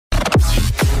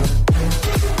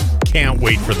can't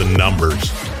wait for the numbers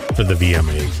for the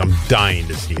VMAs. I'm dying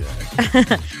to see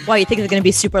that. Why, you think they're going to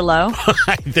be super low?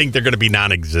 I think they're going to be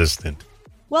non-existent.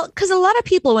 Well, because a lot of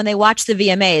people, when they watch the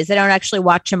VMAs, they don't actually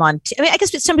watch them on. I mean, I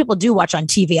guess some people do watch on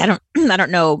TV. I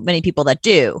don't know many people that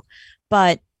do,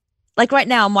 but like right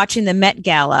now, I'm watching the Met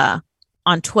Gala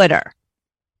on Twitter,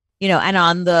 and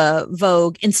on the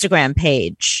Vogue Instagram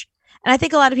page, and I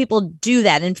think a lot of people do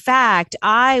that. In fact,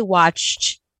 I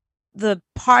watched the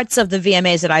parts of the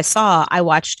VMAs that I saw. I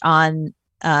watched on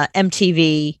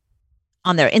MTV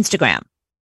on their Instagram,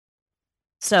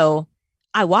 so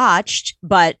I watched,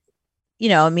 but.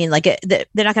 I mean, like they're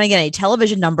not going to get any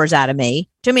television numbers out of me.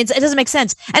 I mean, it doesn't make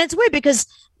sense. And it's weird because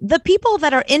the people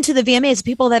that are into the VMAs,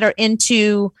 people that are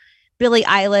into Billie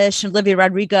Eilish and Olivia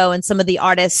Rodrigo and some of the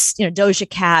artists, Doja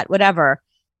Cat, whatever,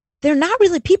 they're not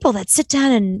really people that sit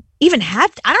down and even I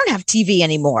don't have TV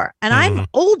anymore. And I'm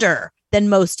older than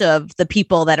most of the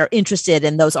people that are interested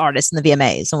in those artists in the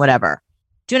VMAs and whatever.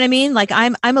 Do you know what I mean? Like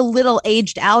I'm a little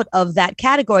aged out of that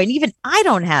category. And even I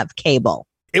don't have cable.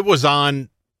 It was on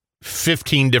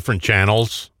 15 different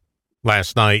channels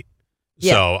last night.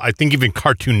 Yeah. So I think even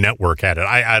Cartoon Network had it.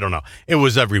 I don't know. It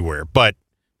was everywhere. But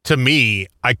to me,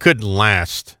 I couldn't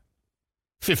last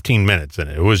 15 minutes in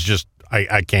it. It was just,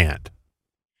 I can't.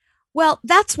 Well,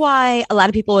 that's why a lot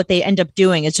of people, what they end up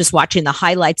doing is just watching the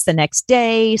highlights the next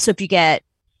day. So if you get,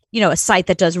 a site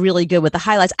that does really good with the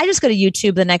highlights, I just go to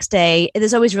YouTube the next day.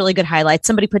 There's always really good highlights.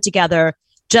 Somebody put together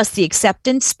just the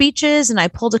acceptance speeches, and I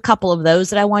pulled a couple of those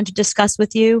that I wanted to discuss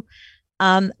with you.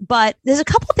 But there's a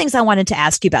couple of things I wanted to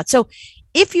ask you about. So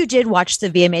if you did watch the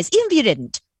VMAs, even if you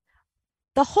didn't,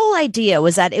 the whole idea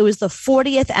was that it was the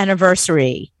 40th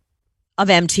anniversary of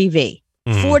MTV,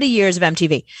 40 years of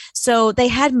MTV. So they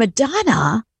had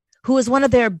Madonna, who was one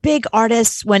of their big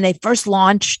artists when they first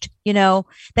launched,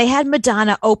 they had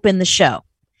Madonna open the show.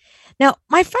 Now,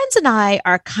 my friends and I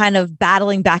are kind of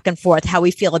battling back and forth how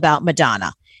we feel about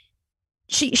Madonna.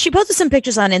 She posted some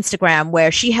pictures on Instagram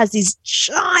where she has these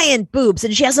giant boobs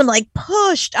and she has them like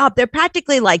pushed up. They're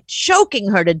practically like choking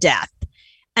her to death.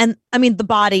 And I mean, the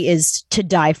body is to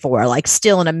die for, like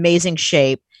still in amazing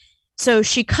shape. So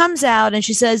she comes out and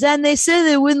she says, and they say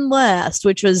they wouldn't last,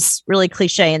 which was really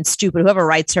cliche and stupid. Whoever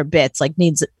writes her bits like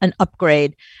needs an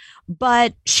upgrade.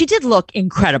 But she did look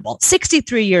incredible,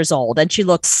 63 years old. And she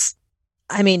looks,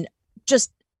 I mean,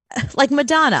 just like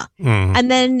Madonna.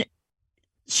 And then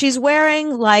she's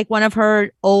wearing like one of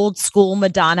her old school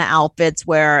Madonna outfits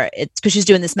where it's because she's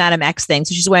doing this Madame X thing.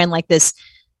 So she's wearing like this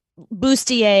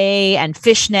bustier and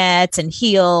fishnets and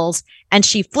heels. And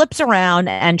she flips around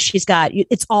and she's got,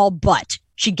 it's all butt.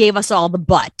 She gave us all the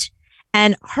butt.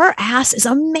 And her ass is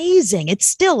amazing. It's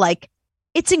still like,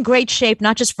 it's in great shape,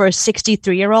 not just for a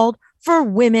 63-year-old, for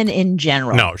women in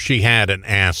general. No, she had an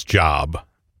ass job.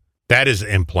 That is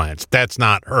implants. That's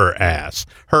not her ass.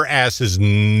 Her ass has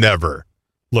never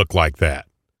looked like that.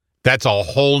 That's a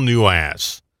whole new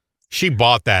ass. She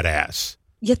bought that ass.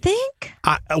 You think?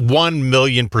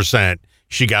 1,000,000%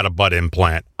 she got a butt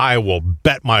implant. I will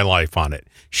bet my life on it.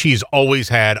 She's always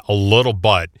had a little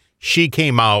butt. She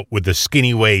came out with a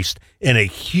skinny waist and a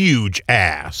huge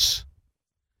ass.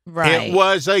 Right. It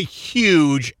was a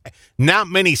huge, not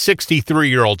many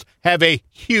 63-year-olds have a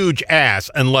huge ass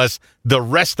unless the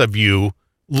rest of you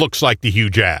looks like the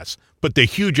huge ass. But the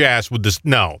huge ass with this,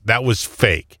 no, that was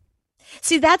fake.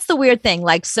 See, that's the weird thing.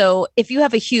 Like, so if you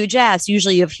have a huge ass,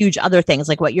 usually you have huge other things,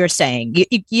 like what you're saying.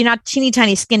 You're not teeny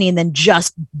tiny skinny and then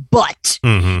just butt.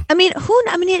 I mean,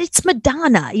 it's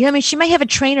Madonna. I mean, she might have a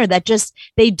trainer that just,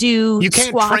 they do You can't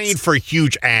squats. train for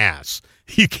huge ass.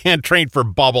 You can't train for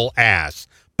bubble ass.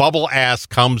 Bubble ass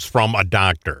comes from a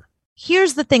doctor.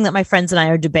 Here's the thing that my friends and I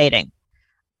are debating.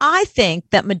 I think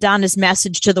that Madonna's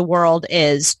message to the world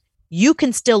is you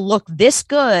can still look this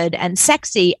good and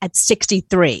sexy at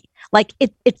 63. Like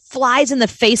it flies in the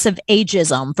face of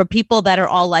ageism for people that are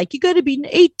all like, you got to be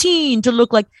 18 to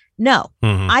look like. No,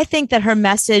 I think that her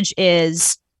message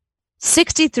is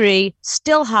 63,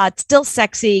 still hot, still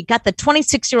sexy, got the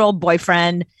 26-year-old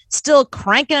boyfriend, still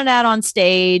cranking it out on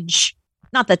stage.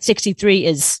 Not that 63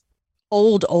 is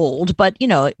old, but,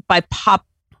 by pop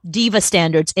diva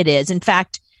standards, it is. In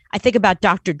fact, I think about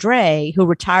Dr. Dre, who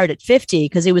retired at 50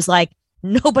 because he was like,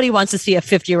 nobody wants to see a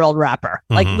 50-year-old rapper.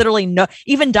 Like literally no,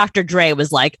 even Dr. Dre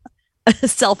was like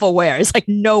self-aware. It's like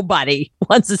nobody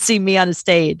wants to see me on a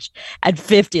stage at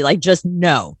 50. Like just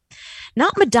no,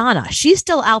 not Madonna. She's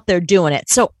still out there doing it.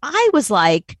 So I was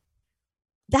like,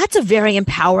 that's a very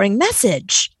empowering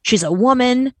message. She's a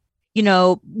woman.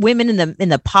 Women in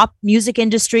the pop music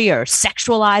industry are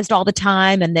sexualized all the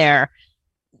time and they're,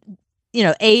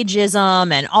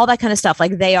 ageism and all that kind of stuff.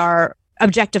 Like they are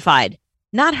objectified.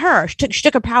 not her. She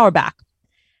took her power back.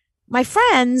 My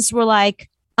friends were like,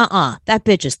 that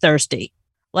bitch is thirsty.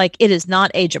 Like, it is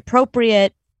not age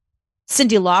appropriate.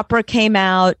 Cyndi Lauper came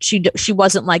out. She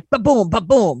wasn't like ba-boom,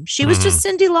 ba-boom. She was just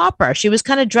Cyndi Lauper. She was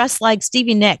kind of dressed like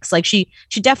Stevie Nicks. Like she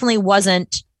definitely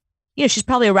wasn't, she's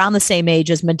probably around the same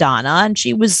age as Madonna, and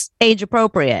she was age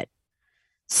appropriate.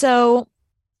 So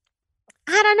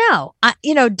I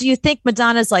don't know. Do you think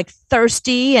Madonna's like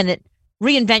thirsty and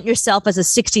reinvent yourself as a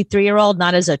 63-year-old,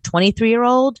 not as a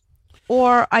 23-year-old?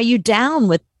 Or are you down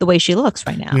with the way she looks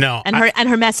right now? No. And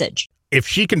her message. If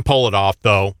she can pull it off,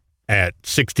 though, at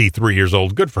 63 years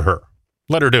old, good for her.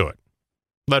 Let her do it.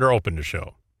 Let her open the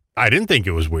show. I didn't think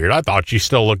it was weird. I thought she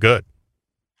still looked good.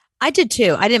 I did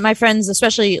too. I didn't. My friends,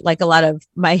 especially like a lot of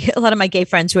my gay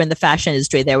friends who are in the fashion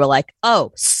industry, they were like,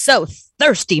 "Oh, so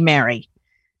thirsty, Mary."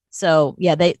 So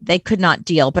yeah, they could not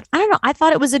deal. But I don't know. I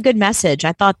thought it was a good message.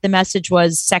 I thought the message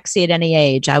was sexy at any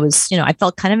age. I was, I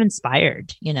felt kind of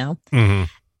inspired. So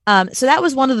that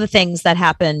was one of the things that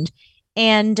happened.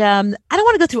 And I don't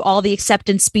want to go through all the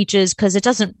acceptance speeches because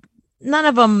none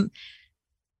of them.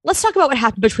 Let's talk about what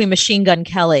happened between Machine Gun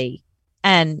Kelly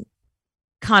and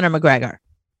Conor McGregor.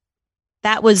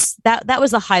 That was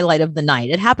the highlight of the night.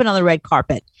 It happened on the red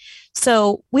carpet.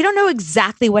 So we don't know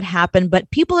exactly what happened,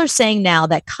 but people are saying now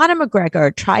that Conor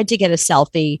McGregor tried to get a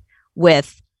selfie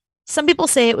with, some people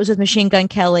say it was with Machine Gun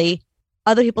Kelly.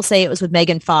 Other people say it was with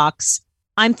Megan Fox.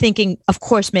 I'm thinking, of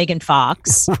course, Megan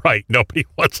Fox. Right. Nobody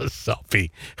wants a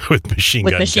selfie with Machine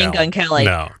Gun Kelly.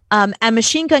 No. And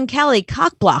Machine Gun Kelly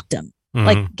cock blocked him.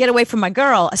 Like, get away from my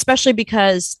girl, especially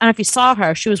because, I don't know if you saw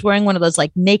her, she was wearing one of those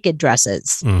like naked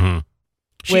dresses.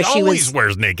 She always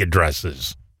wears naked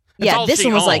dresses. That's this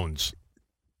one was owns.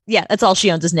 That's all she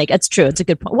owns is naked. That's true. It's a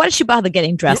good point. Why does she bother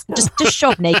getting dressed? Just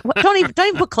show up naked. Don't even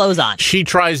put clothes on. She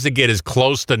tries to get as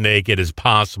close to naked as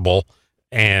possible,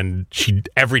 and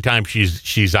every time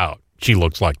she's out, she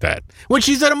looks like that. When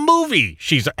she's at a movie,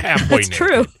 she's halfway naked.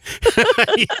 True.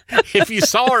 If you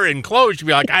saw her in clothes, you'd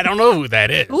be like, I don't know who that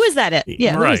is. Who is that?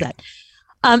 Yeah, right. Who is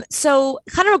that? So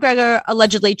Conor McGregor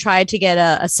allegedly tried to get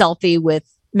a selfie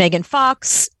with Megan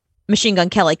Fox. Machine Gun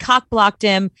Kelly cock blocked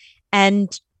him,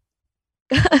 and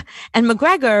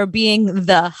McGregor, being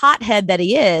the hothead that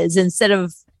he is, instead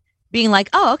of being like,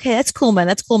 "Oh, okay, that's cool,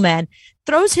 man,"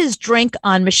 throws his drink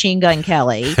on Machine Gun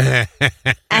Kelly,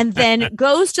 and then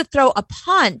goes to throw a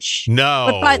punch.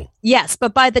 No,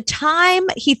 but by the time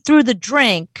he threw the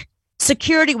drink,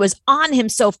 security was on him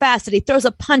so fast that he throws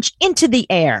a punch into the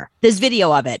air. There's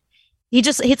video of it.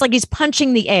 It's like he's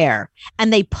punching the air,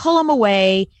 and they pull him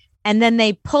away. And then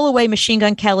they pull away Machine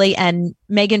Gun Kelly and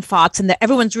Megan Fox, and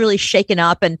everyone's really shaken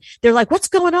up, and they're like, "What's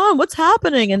going on? What's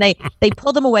happening?" And they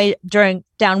pull them away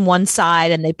down one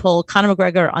side, and they pull Conor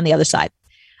McGregor on the other side.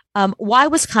 Why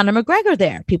was Conor McGregor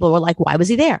there? People were like, "Why was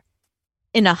he there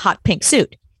in a hot pink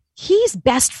suit?" He's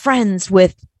best friends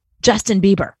with Justin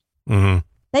Bieber.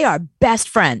 They are best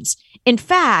friends. In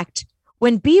fact,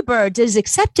 when Bieber did his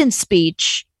acceptance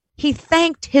speech, he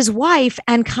thanked his wife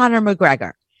and Conor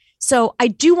McGregor. So I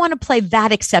do want to play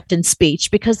that acceptance speech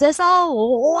because there's a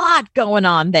lot going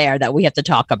on there that we have to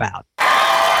talk about.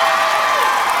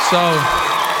 So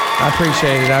I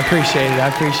appreciate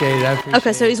it.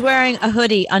 Okay, so he's wearing a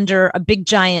hoodie under a big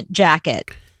giant jacket.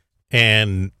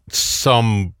 And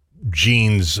some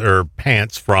jeans or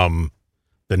pants from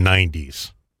the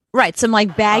 90s. Right, some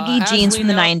like baggy jeans from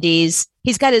the 90s.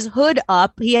 He's got his hood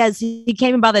up. He can't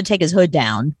even bother to take his hood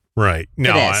down. Right.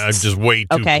 No, I'm just way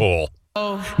too cool.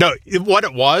 No, what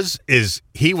it was is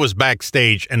he was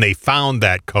backstage and they found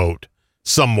that coat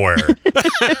somewhere.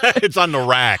 It's on the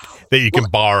rack that you can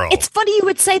borrow. It's funny you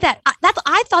would say that.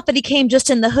 I thought that he came just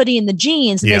in the hoodie and the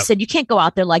jeans, and they said you can't go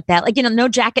out there like that. Like, no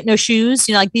jacket, no shoes.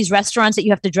 Like these restaurants that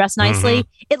you have to dress nicely.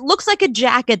 It looks like a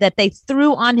jacket that they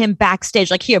threw on him backstage.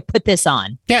 Like, here, put this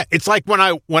on. Yeah, it's like when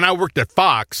I worked at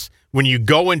Fox. When you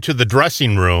go into the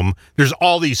dressing room, there's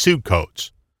all these suit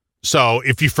coats. So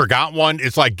if you forgot one,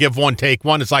 it's like give one, take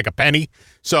one. It's like a penny.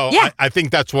 So yeah. I think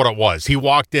that's what it was. He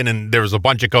walked in and there was a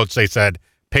bunch of coats. They said,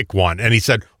 pick one. And he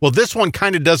said, well, this one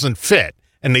kind of doesn't fit.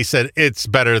 And they said, it's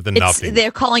better than nothing. They're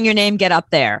calling your name. Get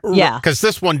up there. Yeah. Because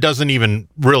this one doesn't even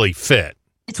really fit.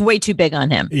 It's way too big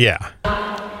on him. Yeah.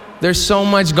 There's so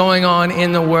much going on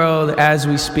in the world as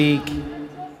we speak.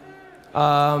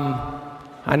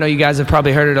 I know you guys have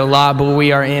probably heard it a lot, but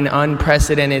we are in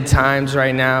unprecedented times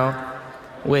right now.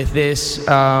 With this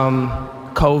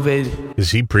COVID. Is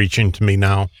he preaching to me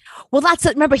now? Well, that's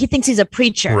it. Remember, he thinks he's a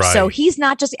preacher. Right. So he's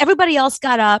not just, everybody else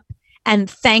got up and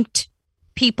thanked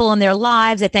people in their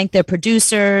lives. They thanked their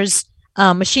producers.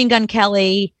 Machine Gun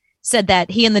Kelly said that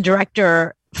he and the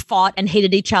director fought and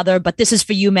hated each other, but this is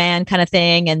for you, man, kind of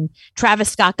thing. And Travis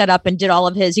Scott got up and did all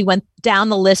of his. He went down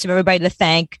the list of everybody to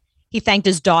thank. He thanked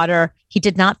his daughter. He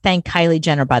did not thank Kylie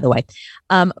Jenner, by the way.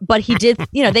 But he did,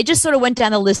 they just sort of went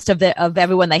down the list of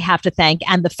everyone they have to thank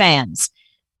and the fans.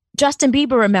 Justin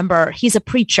Bieber, remember, he's a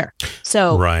preacher.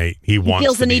 So right. He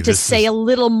feels the need to say a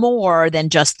little more than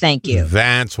just thank you.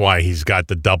 That's why he's got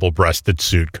the double-breasted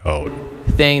suit coat.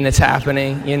 Thing that's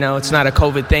happening, it's not a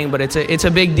COVID thing, but it's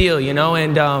a big deal,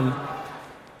 and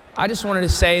I just wanted to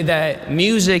say that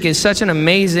music is such an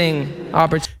amazing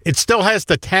opportunity. It still has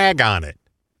the tag on it.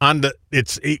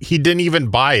 He didn't even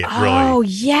buy it, really. Oh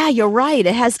yeah, you're right.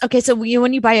 It has. Okay, so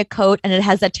when you buy a coat and it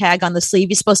has that tag on the sleeve,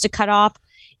 you're supposed to cut off.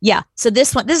 Yeah. So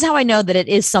this is how I know that it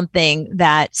is something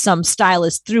that some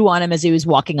stylist threw on him as he was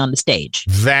walking on the stage.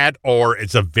 That, or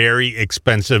it's a very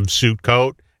expensive suit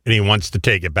coat and he wants to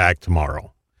take it back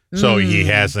tomorrow. So he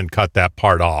hasn't cut that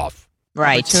part off.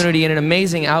 Right. Opportunity and an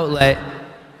amazing outlet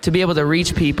to be able to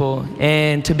reach people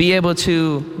and to be able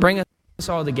to bring us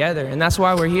all together. And that's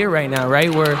why we're here right now, right?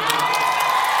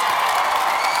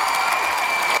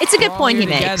 It's a good point he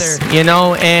makes.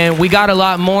 Together, and we got a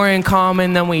lot more in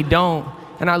common than we don't.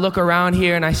 And I look around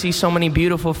here and I see so many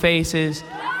beautiful faces.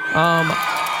 I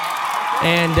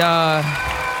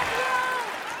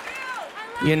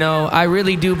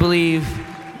really do believe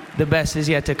the best is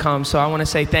yet to come. So I want to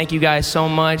say thank you guys so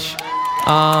much.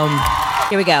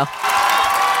 Here we go.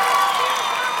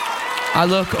 I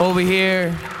look over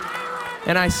here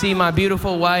and I see my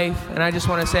beautiful wife, and I just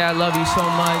want to say I love you so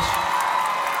much.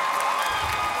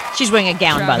 She's wearing a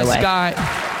gown, Travis by the way.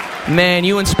 Scott, man,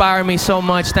 you inspire me so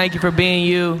much. Thank you for being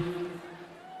you.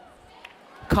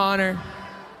 Connor,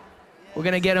 we're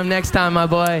going to get him next time, my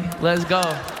boy. Let's go.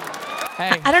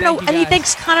 Hey, I don't know. And he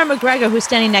thanks Conor McGregor, who's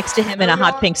standing next to him in a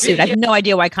hot pink suit. I have no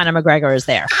idea why Conor McGregor is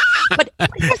there. But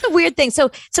here's the weird thing. So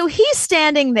he's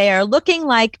standing there looking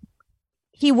like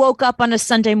he woke up on a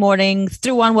Sunday morning,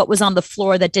 threw on what was on the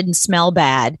floor that didn't smell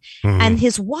bad. Mm-hmm. And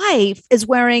his wife is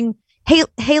wearing,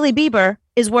 Hailey Bieber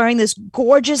is wearing this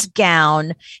gorgeous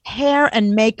gown, hair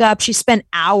and makeup. She spent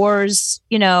hours,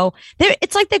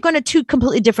 it's like they're going to two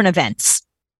completely different events.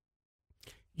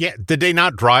 Yeah. Did they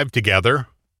not drive together?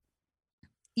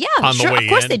 Yeah, sure. Of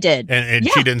course they did. And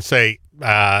she didn't say,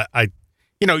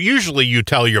 usually you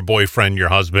tell your boyfriend, your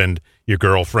husband, your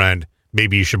girlfriend,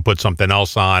 maybe you should put something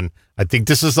else on. I think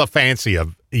this is a fancy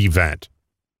event.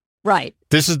 Right.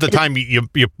 This is the time you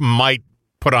might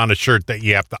put on a shirt that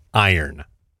you have to iron.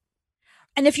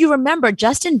 And if you remember,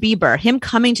 Justin Bieber, him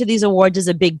coming to these awards is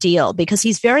a big deal because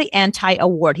he's very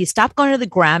anti-award. He stopped going to the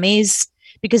Grammys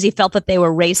because he felt that they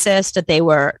were racist,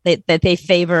 that they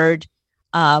favored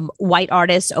white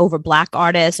artists over black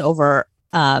artists, over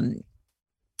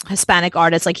Hispanic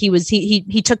artists. Like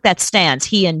he took that stance.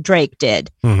 He and Drake did.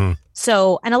 Mm-hmm.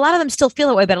 So, and a lot of them still feel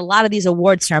that way, but a lot of these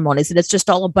award ceremonies, that it's just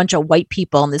all a bunch of white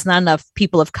people and there's not enough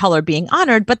people of color being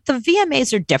honored. But the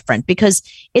VMAs are different because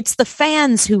it's the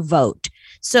fans who vote.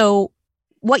 So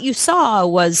what you saw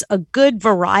was a good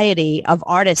variety of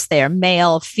artists there,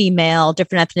 male, female,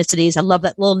 different ethnicities. I love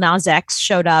that Lil Nas X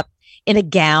showed up in a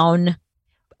gown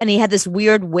and he had this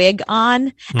weird wig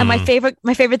on. And my favorite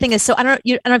thing is, so I don't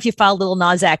know if you follow Lil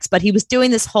Nas X, but he was doing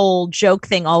this whole joke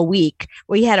thing all week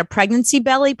where he had a pregnancy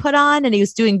belly put on and he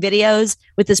was doing videos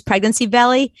with this pregnancy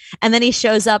belly. And then he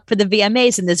shows up for the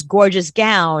VMAs in this gorgeous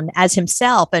gown as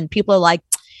himself. And people are like,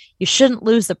 you shouldn't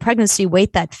lose the pregnancy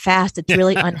weight that fast. It's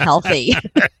really unhealthy.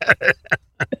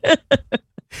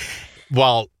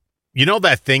 Well, you know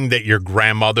that thing that your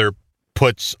grandmother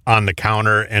puts on the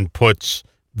counter and puts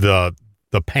the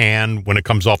pan when it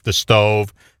comes off the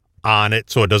stove on it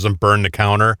so it doesn't burn the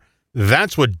counter?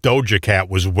 That's what Doja Cat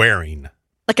was wearing.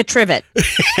 Like a trivet.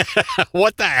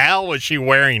 What the hell was she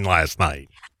wearing last night?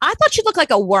 I thought she looked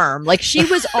like a worm. Like she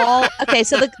was all okay.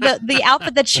 So the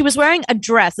outfit that she was wearing, a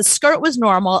dress, the skirt was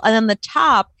normal, and then the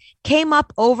top came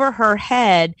up over her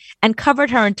head and covered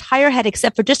her entire head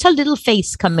except for just her little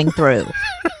face coming through.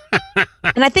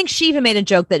 And I think she even made a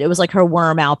joke that it was like her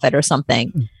worm outfit or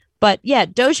something. But yeah,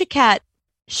 Doja Cat,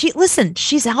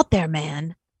 she's out there,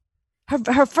 man.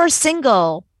 Her first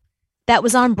single that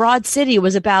was on Broad City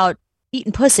was about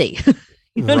eating pussy.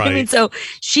 You know what I mean? So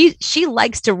she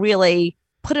likes to really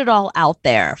put it all out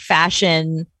there.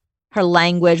 Fashion, her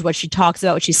language, what she talks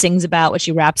about, what she sings about, what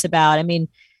she raps about. I mean,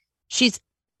 she's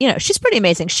pretty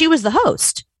amazing. She was the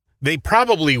host. They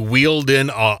probably wheeled in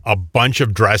a bunch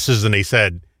of dresses and they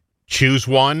said, choose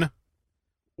one.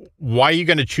 Why are you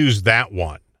going to choose that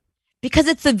one? Because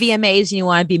it's the VMAs and you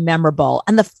want to be memorable.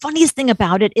 And the funniest thing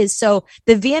about it is, so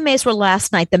the VMAs were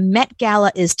last night. The Met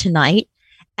Gala is tonight.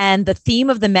 And the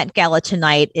theme of the Met Gala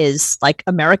tonight is like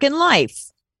American life.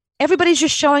 everybody's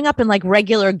just showing up in like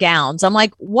regular gowns. I'm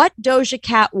like, what Doja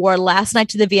Cat wore last night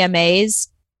to the VMAs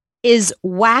is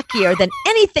wackier than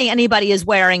anything anybody is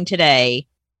wearing today.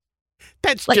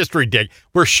 That's like, just ridiculous.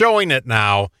 We're showing it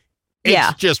now.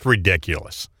 It's just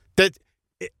ridiculous. That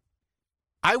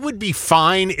I would be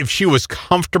fine if she was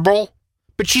comfortable,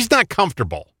 but she's not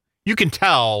comfortable. You can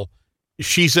tell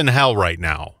she's in hell right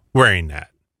now wearing that.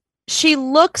 She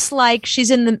looks like she's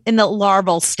in the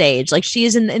larval stage. Like she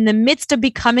is in the midst of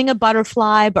becoming a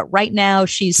butterfly, but right now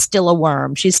she's still a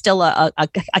worm. She's still a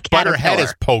caterpillar. But her head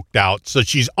is poked out, so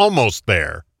she's almost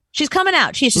there. She's coming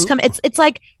out. She's coming. It's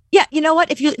like, yeah, you know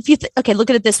what? If you okay, look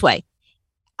at it this way.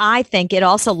 I think it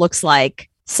also looks like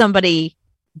somebody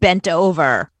bent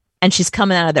over and she's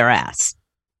coming out of their ass.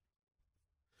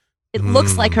 It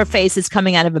looks like her face is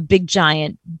coming out of a big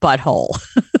giant butthole,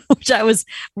 which I was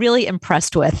really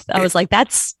impressed with. I was like,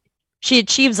 she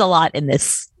achieves a lot in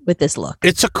this with this look.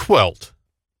 It's a quilt.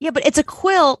 Yeah, but it's a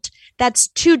quilt that's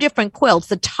two different quilts.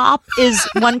 The top is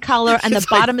one color and the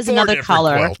bottom is another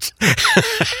color.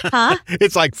 Huh?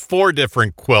 It's like 4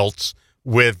 different quilts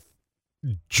with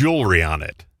jewelry on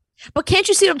it. But can't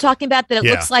you see what I'm talking about? That it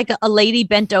looks like a lady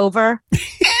bent over.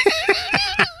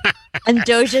 And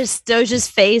Doja's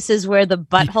face is where the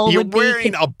butthole would be. You're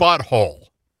wearing a butthole.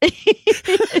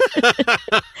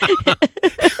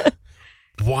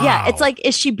 Wow. Yeah, it's like,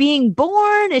 is she being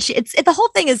born? Is she? It's the whole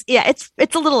thing is, it's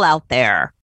a little out there.